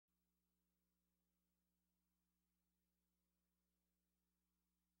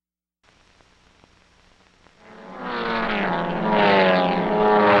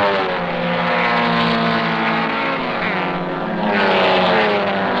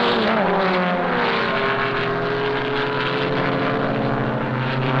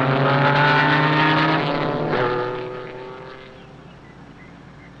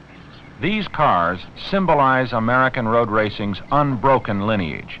cars symbolize American road racing's unbroken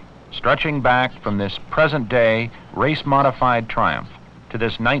lineage, stretching back from this present-day race-modified triumph to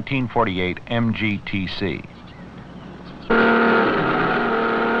this 1948 MGTC.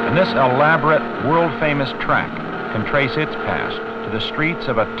 And this elaborate, world-famous track can trace its past to the streets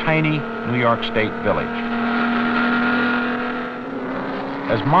of a tiny New York State village.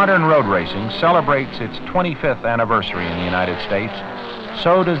 As modern road racing celebrates its 25th anniversary in the United States,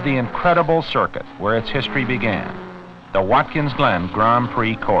 so does the incredible circuit where its history began, the Watkins Glen Grand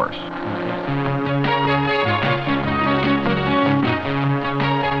Prix course.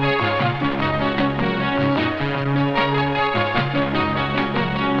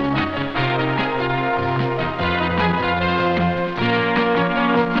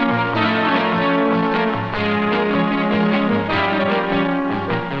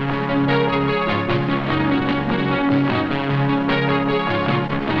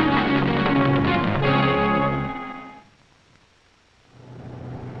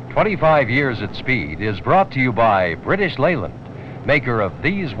 25 Years at Speed is brought to you by British Leyland, maker of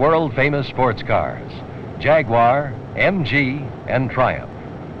these world-famous sports cars, Jaguar, MG, and Triumph.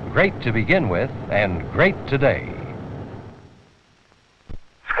 Great to begin with and great today.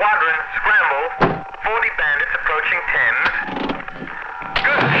 Squadron, scramble. 40 bandits approaching 10.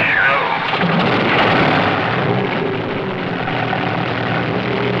 Good show.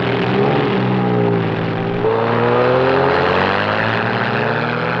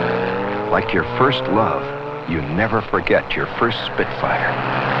 Like your first love, you never forget your first Spitfire.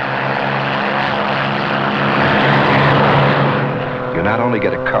 You not only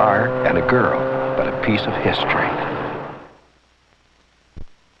get a car and a girl, but a piece of history.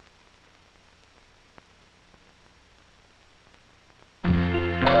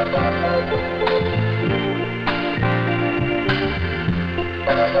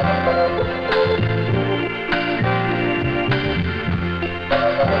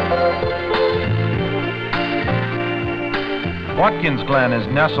 Watkins Glen is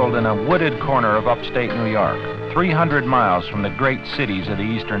nestled in a wooded corner of upstate New York, 300 miles from the great cities of the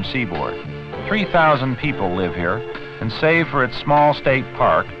eastern seaboard. 3,000 people live here, and save for its small state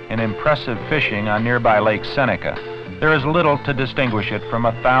park and impressive fishing on nearby Lake Seneca, there is little to distinguish it from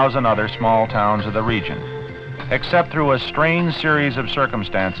 1,000 other small towns of the region. Except through a strange series of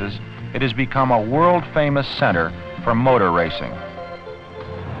circumstances, it has become a world-famous center for motor racing.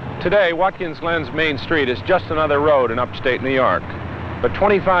 Today, Watkins Glen's main street is just another road in upstate New York. But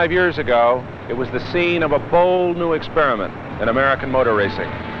 25 years ago, it was the scene of a bold new experiment in American motor racing.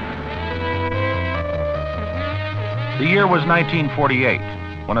 The year was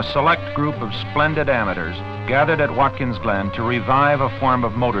 1948, when a select group of splendid amateurs gathered at Watkins Glen to revive a form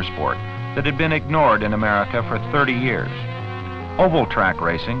of motorsport that had been ignored in America for 30 years. Oval track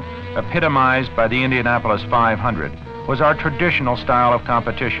racing, epitomized by the Indianapolis 500, was our traditional style of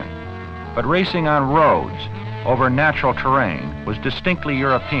competition. But racing on roads over natural terrain was distinctly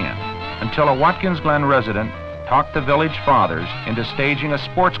European until a Watkins Glen resident talked the village fathers into staging a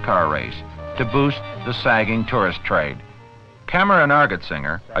sports car race to boost the sagging tourist trade. Cameron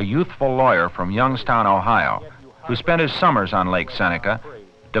Argetsinger, a youthful lawyer from Youngstown, Ohio, who spent his summers on Lake Seneca,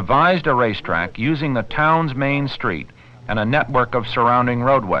 devised a racetrack using the town's main street and a network of surrounding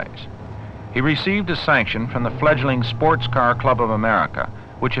roadways. He received a sanction from the fledgling Sports Car Club of America,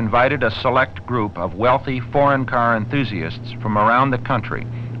 which invited a select group of wealthy foreign car enthusiasts from around the country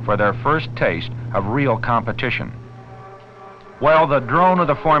for their first taste of real competition. While the drone of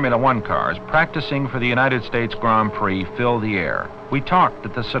the Formula One cars practicing for the United States Grand Prix filled the air, we talked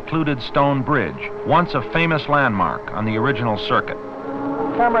at the secluded stone bridge, once a famous landmark on the original circuit.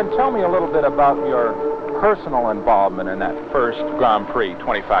 Cameron, tell me a little bit about your personal involvement in that first Grand Prix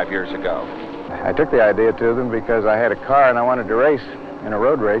 25 years ago. I took the idea to them because I had a car and I wanted to race in a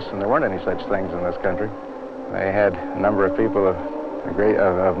road race, and there weren't any such things in this country. They had a number of people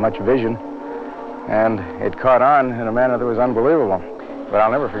of much vision, and it caught on in a manner that was unbelievable. But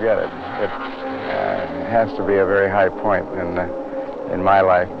I'll never forget it. It has to be a very high point in my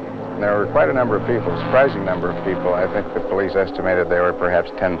life. And there were quite a number of people, a surprising number of people. I think the police estimated there were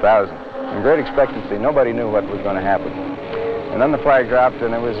perhaps 10,000. In great expectancy, nobody knew what was going to happen. And then the flag dropped,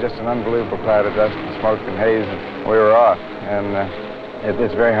 and it was just an unbelievable cloud of dust and smoke and haze, and we were off. And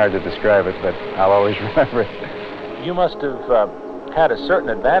it's very hard to describe it, but I'll always remember it. You must have had a certain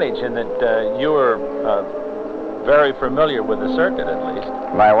advantage in that you were very familiar with the circuit, at least.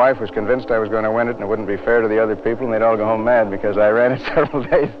 My wife was convinced I was going to win it, and it wouldn't be fair to the other people, and they'd all go home mad because I ran it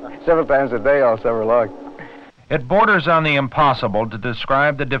several times a day all summer long. It borders on the impossible to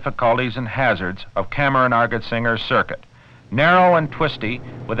describe the difficulties and hazards of Cameron Argetsinger's circuit. Narrow and twisty,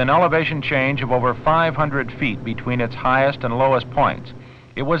 with an elevation change of over 500 feet between its highest and lowest points,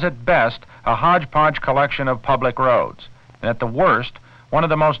 it was at best a hodgepodge collection of public roads, and at the worst, one of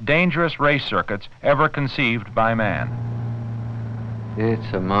the most dangerous race circuits ever conceived by man.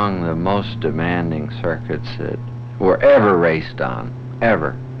 It's among the most demanding circuits that were ever raced on,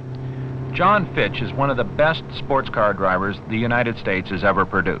 ever. John Fitch is one of the best sports car drivers the United States has ever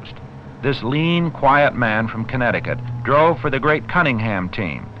produced. This lean, quiet man from Connecticut drove for the great Cunningham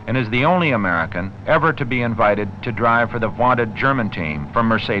team and is the only American ever to be invited to drive for the vaunted German team from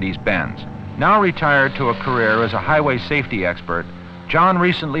Mercedes-Benz. Now retired to a career as a highway safety expert, John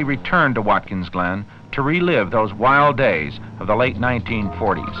recently returned to Watkins Glen to relive those wild days of the late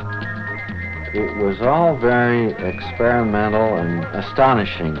 1940s. It was all very experimental and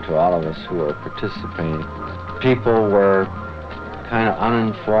astonishing to all of us who were participating. People were kind of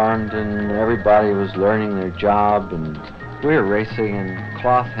uninformed and everybody was learning their job, and we were racing in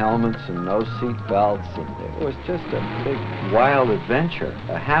cloth helmets and no seat belts, and it was just a big wild adventure,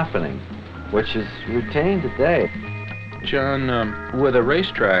 a happening, which is retained today. John, with a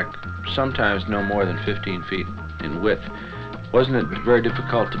racetrack sometimes no more than 15 feet in width, wasn't it very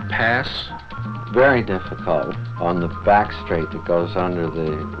difficult to pass? Very difficult. On the back straight that goes under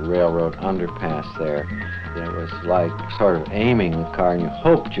the railroad underpass there, it was like sort of aiming the car, and you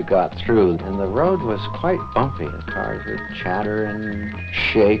hoped you got through. And the road was quite bumpy. The cars would chatter and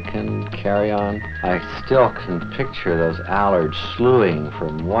shake and carry on. I still can picture those Allards slewing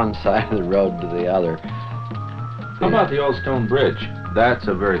from one side of the road to the other. How about the Old Stone Bridge? That's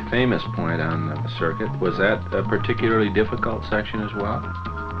a very famous point on the circuit. Was that a particularly difficult section as well?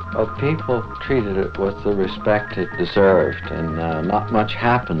 Well, people treated it with the respect it deserved, and not much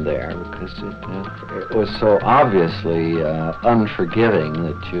happened there because it was so obviously unforgiving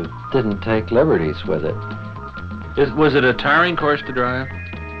that you didn't take liberties with it. Was it a tiring course to drive?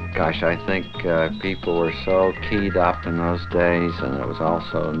 Gosh, I think people were so keyed up in those days, and it was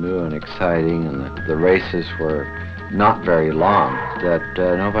also new and exciting, and the races were not very long, that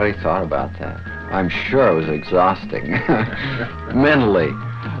nobody thought about that. I'm sure it was exhausting, mentally.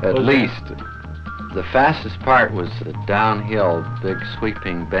 At least. The fastest part was the downhill, big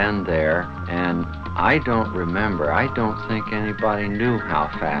sweeping bend there, and I don't think anybody knew how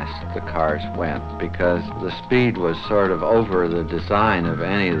fast the cars went, because the speed was sort of over the design of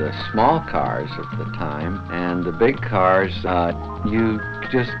any of the small cars of the time, and the big cars, you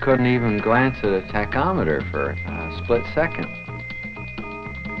just couldn't even glance at a tachometer for a split second.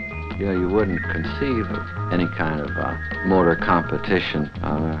 You know, you wouldn't conceive of any kind of motor competition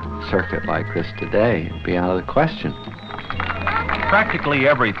on a circuit like this today. It'd be out of the question. Practically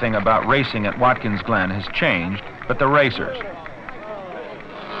everything about racing at Watkins Glen has changed, but the racers.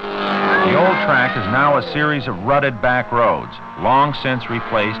 The old track is now a series of rutted back roads, long since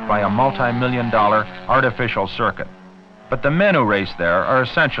replaced by a multi-million-dollar artificial circuit. But the men who race there are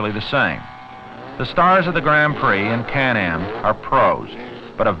essentially the same. The stars of the Grand Prix and Can-Am are pros,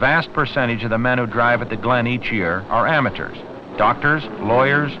 but a vast percentage of the men who drive at the Glen each year are amateurs. Doctors,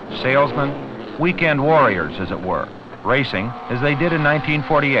 lawyers, salesmen, weekend warriors, as it were, racing as they did in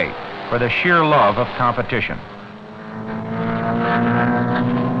 1948 for the sheer love of competition.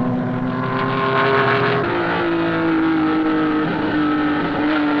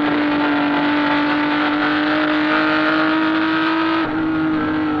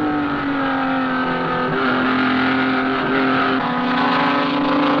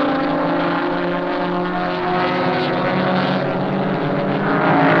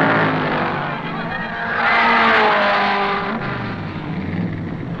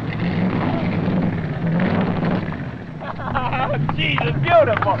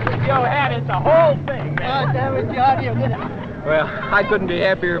 Well, I couldn't be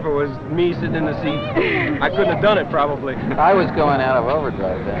happier if it was me sitting in the seat. I couldn't have done it, probably. I was going out of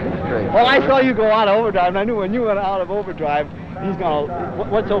overdrive then. Straight. Well, I saw you go out of overdrive, and I knew when you went out of overdrive, he's going to...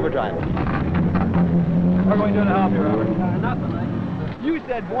 What's overdrive? We're going to help you, Robert. Nothing. You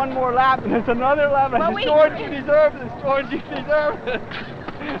said one more lap, and it's another lap, and it's George, you deserve it. It's George, you deserve it.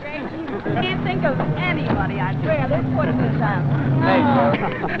 I can't think of anybody, I swear. Let's put it this time.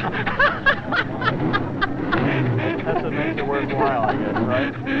 That's what makes it worthwhile, I guess,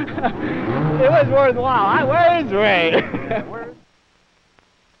 right? It was worthwhile. Where is Ray?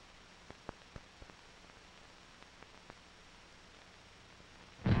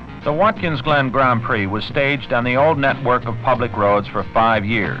 The Watkins Glen Grand Prix was staged on the old network of public roads for 5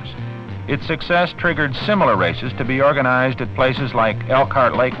 years. Its success triggered similar races to be organized at places like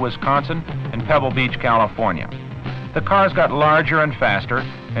Elkhart Lake, Wisconsin, and Pebble Beach, California. The cars got larger and faster,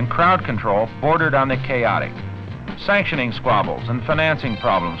 and crowd control bordered on the chaotic. Sanctioning squabbles and financing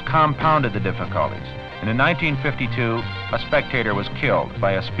problems compounded the difficulties, and in 1952, a spectator was killed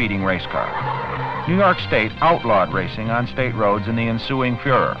by a speeding race car. New York State outlawed racing on state roads in the ensuing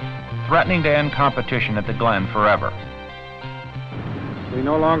furor, threatening to end competition at the Glen forever. We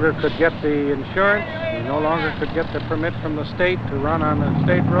no longer could get the insurance, we no longer could get the permit from the state to run on the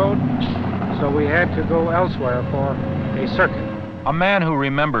state road, so we had to go elsewhere for a circuit. A man who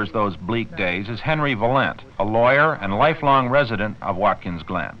remembers those bleak days is Henry Valent, a lawyer and lifelong resident of Watkins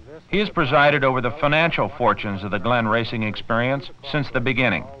Glen. He has presided over the financial fortunes of the Glen racing experience since the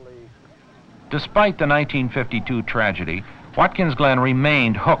beginning. Despite the 1952 tragedy, Watkins Glen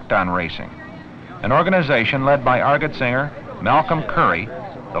remained hooked on racing. An organization led by Argetsinger, Malcolm Curry,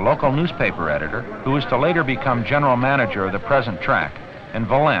 the local newspaper editor, who was to later become general manager of the present track, and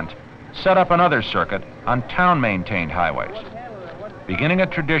Valent, set up another circuit on town-maintained highways. Beginning a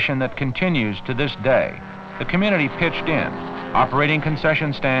tradition that continues to this day, the community pitched in, operating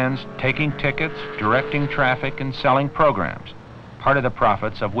concession stands, taking tickets, directing traffic, and selling programs, part of the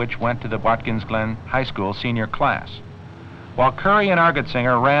profits of which went to the Watkins Glen High School senior class. While Curry and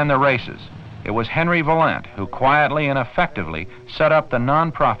Argetsinger ran the races, it was Henry Valent who quietly and effectively set up the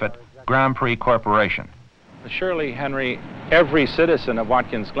non-profit Grand Prix Corporation. Surely, Henry, every citizen of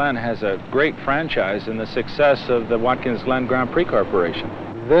Watkins Glen has a great franchise in the success of the Watkins Glen Grand Prix Corporation.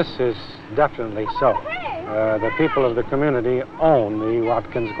 This is definitely so. The people of the community own the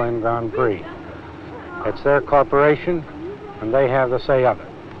Watkins Glen Grand Prix. It's their corporation, and they have the say of it.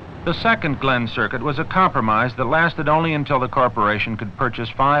 The second Glen circuit was a compromise that lasted only until the corporation could purchase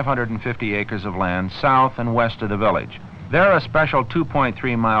 550 acres of land south and west of the village. There, a special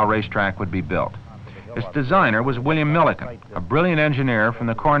 2.3-mile racetrack would be built. Its designer was William Millikan, a brilliant engineer from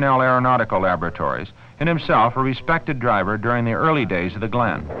the Cornell Aeronautical Laboratories, and himself a respected driver during the early days of the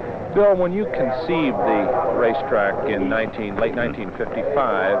Glen. Bill, when you conceived the racetrack in late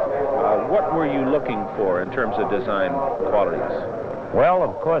 1955, what were you looking for in terms of design qualities? Well,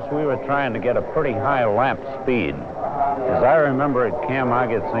 of course, we were trying to get a pretty high lap speed. As I remember it, Cam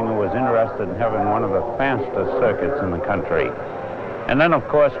Argetsinger was interested in having one of the fastest circuits in the country. And then, of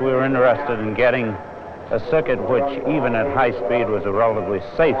course, we were interested in getting a circuit which, even at high speed, was a relatively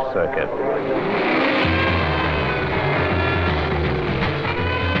safe circuit.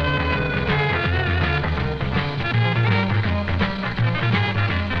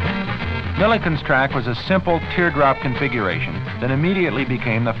 Millikan's track was a simple teardrop configuration that immediately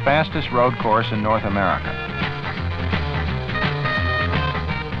became the fastest road course in North America.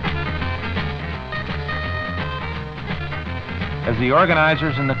 As the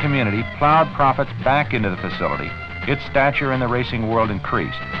organizers and the community plowed profits back into the facility, its stature in the racing world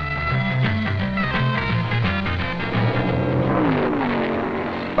increased.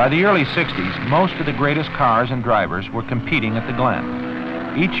 By the early 60s, most of the greatest cars and drivers were competing at the Glen.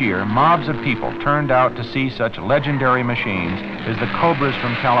 Each year, mobs of people turned out to see such legendary machines as the Cobras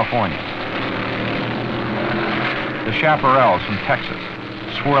from California, the Chaparrals from Texas,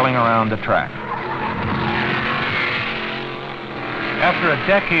 swirling around the track. After a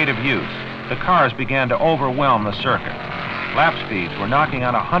decade of use, the cars began to overwhelm the circuit. Lap speeds were knocking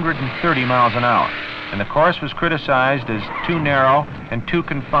on 130 miles an hour, and the course was criticized as too narrow and too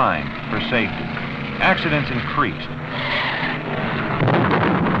confined for safety. Accidents increased.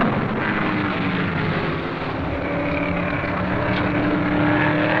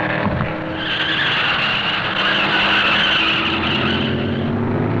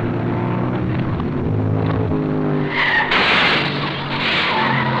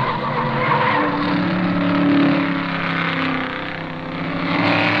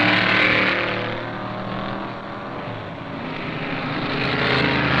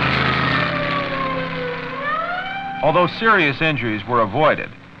 Although serious injuries were avoided,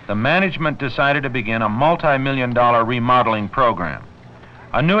 the management decided to begin a multi-million-dollar remodeling program.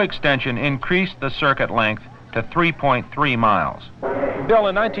 A new extension increased the circuit length to 3.3 miles. Bill,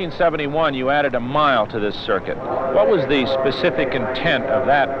 in 1971, you added a mile to this circuit. What was the specific intent of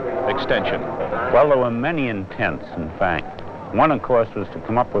that extension? Well, there were many intents, in fact. One, of course, was to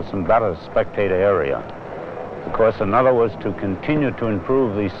come up with some better spectator area. Of course, another was to continue to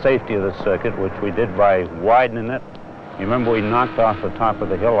improve the safety of the circuit, which we did by widening it. You remember we knocked off the top of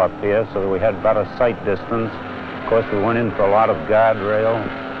the hill up here so that we had better sight distance. Of course, we went in for a lot of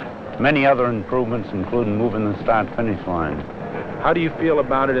guardrail. Many other improvements, including moving the start-finish line. How do you feel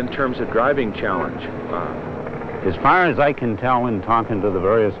about it in terms of driving challenge? As far as I can tell in talking to the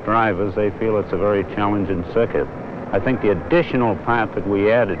various drivers, they feel it's a very challenging circuit. I think the additional part that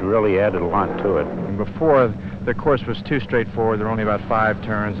we added really added a lot to it. Before, the course was too straightforward. There were only about 5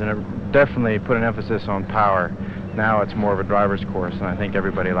 turns, and it definitely put an emphasis on power. now it's more of a driver's course, and I think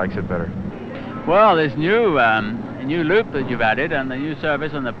everybody likes it better. Well, this new loop that you've added and the new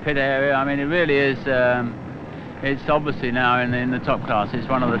service on the pit area, I mean, it really is. It's obviously now in the top class. It's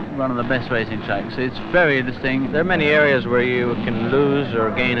one of the best racing tracks. It's very interesting. There are many areas where you can lose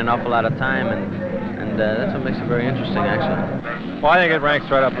or gain an awful lot of time, and that's what makes it very interesting, actually. Well, I think it ranks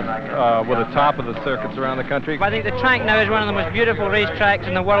right up with the top of the circuits around the country. I think the track now is one of the most beautiful racetracks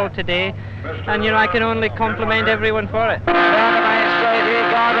in the world today, and I can only compliment everyone for it. Down the main straight here,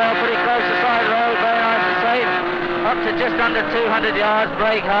 guardrail pretty close to side road, very nice and safe. Up to just under 200 yards,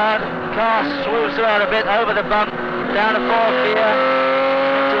 brake hard. Car swoops around a bit over the bump, down to fourth gear,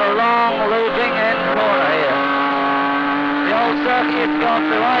 to a long looping end corner here. The old circuit has gone to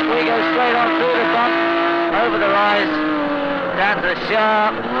the right, we go straight on through the bump, over the rise, down to the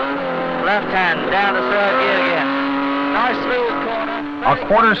sharp left hand, down to third gear again. Nice smooth corner. A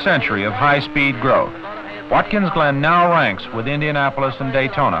quarter century of high-speed growth. Watkins Glen now ranks with Indianapolis and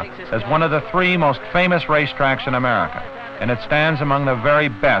Daytona as one of the 3 most famous racetracks in America, and it stands among the very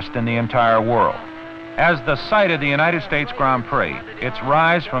best in the entire world. As the site of the United States Grand Prix, its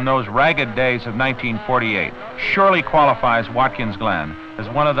rise from those ragged days of 1948 surely qualifies Watkins Glen as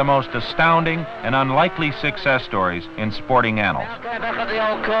one of the most astounding and unlikely success stories in sporting annals. Back up the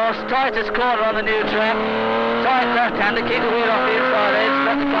old course, tightest corner on the new track. Tight left hand to keep the wheel off the inside edge,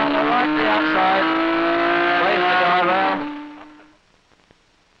 let the car go right to the outside. Wait for the guardrail.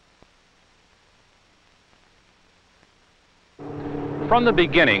 From the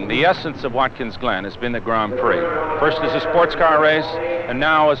beginning, the essence of Watkins Glen has been the Grand Prix. First as a sports car race, and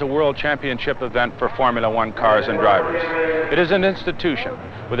now as a world championship event for Formula One cars and drivers. It is an institution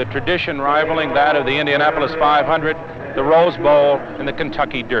with a tradition rivaling that of the Indianapolis 500, the Rose Bowl, and the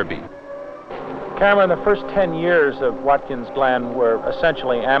Kentucky Derby. Cameron, the first 10 years of Watkins Glen were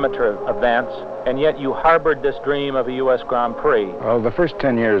essentially amateur events, and yet you harbored this dream of a U.S. Grand Prix. Well, the first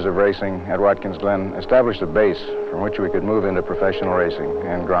 10 years of racing at Watkins Glen established a base from which we could move into professional racing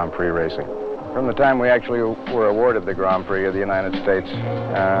and Grand Prix racing. From the time we actually were awarded the Grand Prix of the United States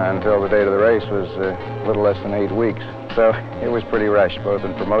until the date of the race was a little less than 8 weeks. So it was pretty rushed, both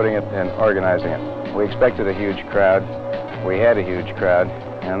in promoting it and organizing it. We expected a huge crowd. We had a huge crowd.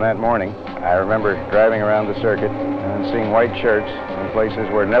 And that morning, I remember driving around the circuit and seeing white shirts in places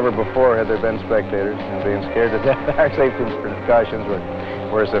where never before had there been spectators, and being scared to death. Our safety precautions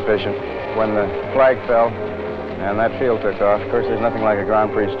were sufficient. When the flag fell and that field took off, of course, there's nothing like a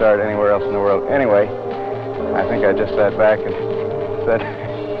Grand Prix start anywhere else in the world. Anyway, I think I just sat back and said,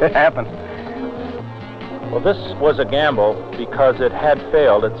 it happened. Well, this was a gamble because it had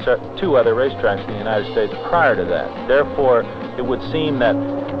failed at 2 other racetracks in the United States prior to that. Therefore, it would seem that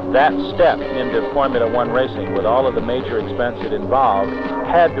that step into Formula One racing, with all of the major expense it involved,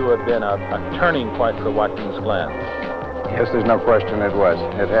 had to have been a turning point for Watkins Glen. Yes, there's no question it was.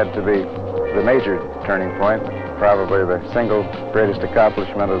 It had to be the major turning point, probably the single greatest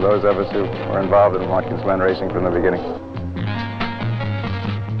accomplishment of those of us who were involved in Watkins Glen racing from the beginning.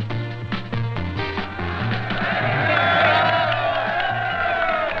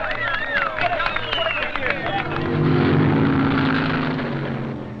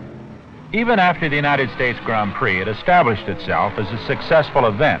 Even after the United States Grand Prix had established itself as a successful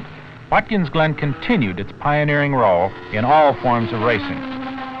event, Watkins Glen continued its pioneering role in all forms of racing.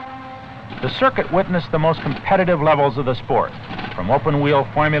 The circuit witnessed the most competitive levels of the sport, from open-wheel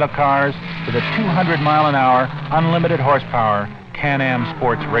formula cars to the 200-mile-an-hour, unlimited horsepower Can-Am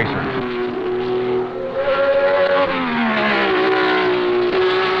sports racers.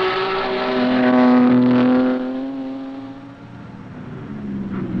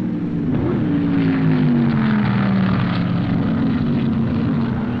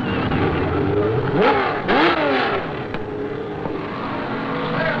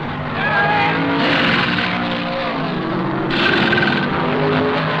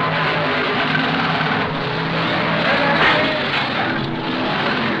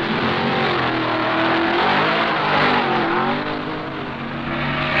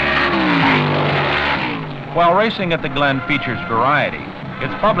 While racing at the Glen features variety,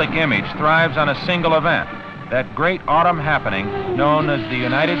 its public image thrives on a single event, that great autumn happening known as the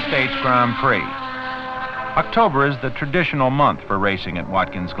United States Grand Prix. October is the traditional month for racing at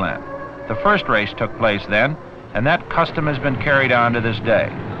Watkins Glen. The first race took place then, and that custom has been carried on to this day.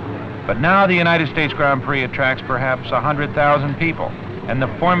 But now the United States Grand Prix attracts perhaps 100,000 people, and the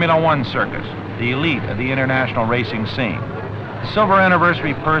Formula One circus, the elite of the international racing scene. The silver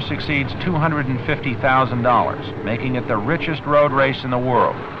anniversary purse exceeds $250,000, making it the richest road race in the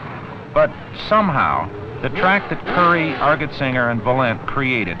world. But somehow, the track that Prix, Argetsinger, and Valent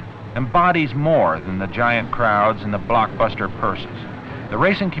created embodies more than the giant crowds and the blockbuster purses. The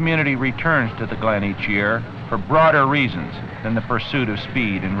racing community returns to the Glen each year for broader reasons than the pursuit of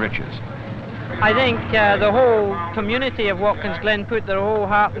speed and riches. I think the whole community of Watkins Glen put their whole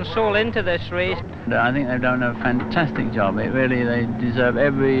heart and soul into this race. I think they've done a fantastic job. They deserve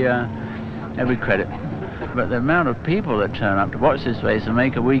every credit. But the amount of people that turn up to watch this race and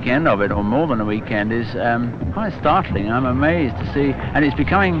make a weekend of it, or more than a weekend, is quite startling. I'm amazed to see, and it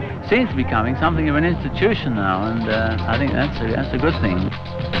seems to be becoming something of an institution now, and I think that's a good thing.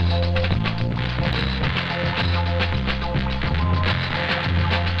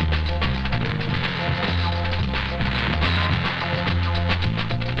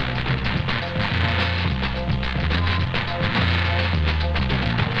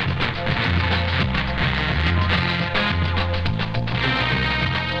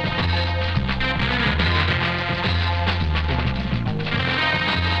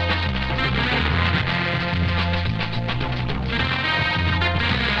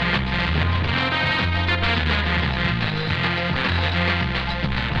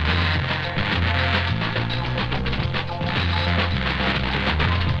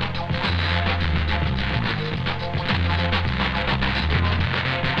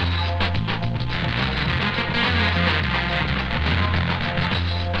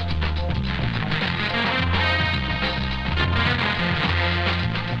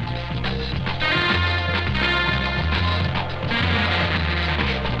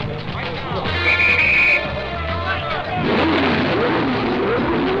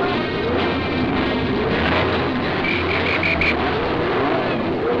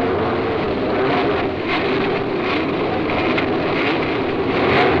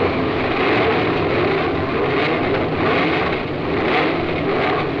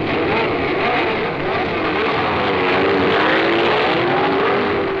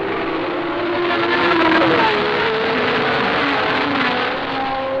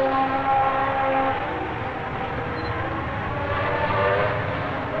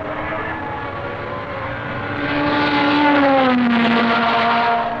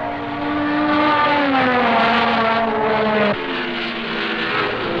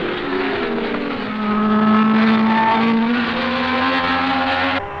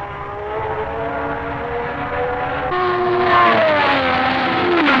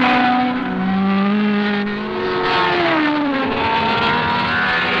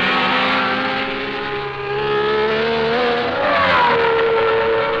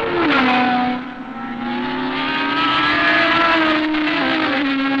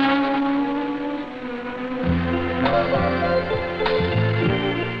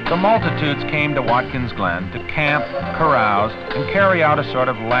 The multitudes came to Watkins Glen to camp, carouse, and carry out a sort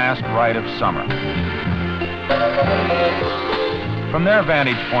of last rite of summer. From their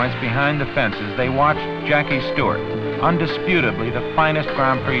vantage points behind the fences, they watched Jackie Stewart, undisputably the finest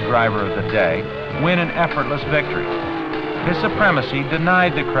Grand Prix driver of the day, win an effortless victory. His supremacy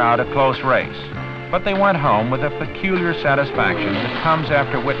denied the crowd a close race, but they went home with a peculiar satisfaction that comes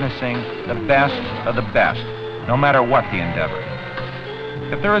after witnessing the best of the best, no matter what the endeavor.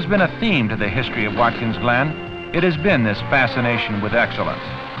 If there has been a theme to the history of Watkins Glen, it has been this fascination with excellence,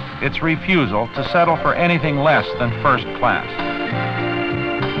 its refusal to settle for anything less than first class.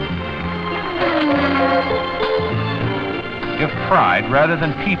 If pride rather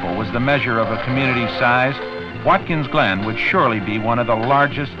than people was the measure of a community's size, Watkins Glen would surely be one of the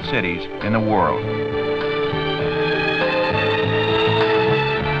largest cities in the world.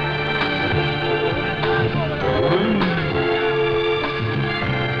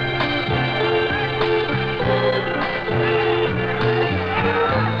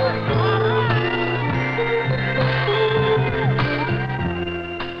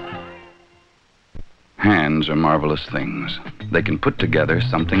 Hands are marvelous things. They can put together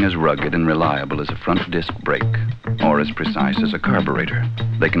something as rugged and reliable as a front disc brake, or as precise as a carburetor.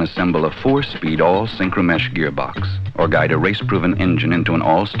 They can assemble a 4-speed all-synchromesh gearbox, or guide a race-proven engine into an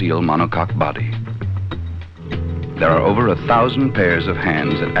all-steel monocoque body. There are over 1,000 pairs of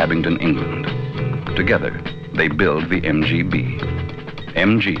hands at Abingdon, England. Together, they build the MGB.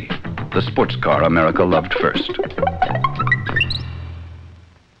 MG, the sports car America loved first.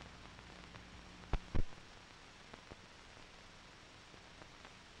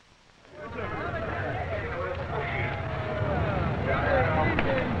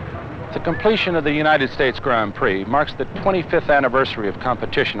 The completion of the United States Grand Prix marks the 25th anniversary of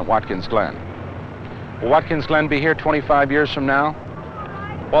competition at Watkins Glen. Will Watkins Glen be here 25 years from now?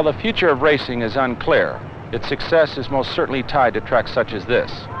 While the future of racing is unclear, its success is most certainly tied to tracks such as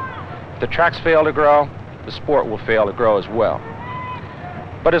this. If the tracks fail to grow, the sport will fail to grow as well.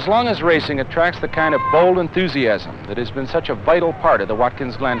 But as long as racing attracts the kind of bold enthusiasm that has been such a vital part of the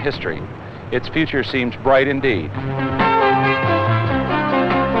Watkins Glen history, its future seems bright indeed.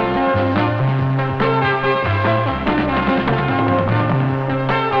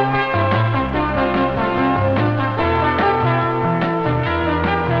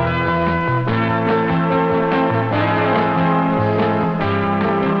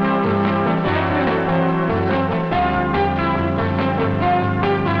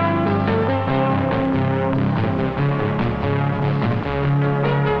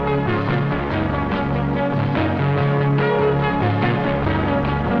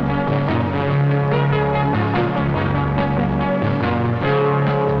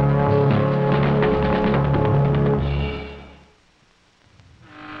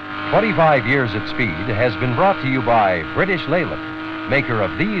 25 Years at Speed has been brought to you by British Leyland, maker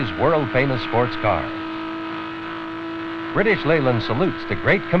of these world-famous sports cars. British Leyland salutes the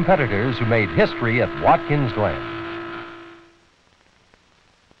great competitors who made history at Watkins Glen.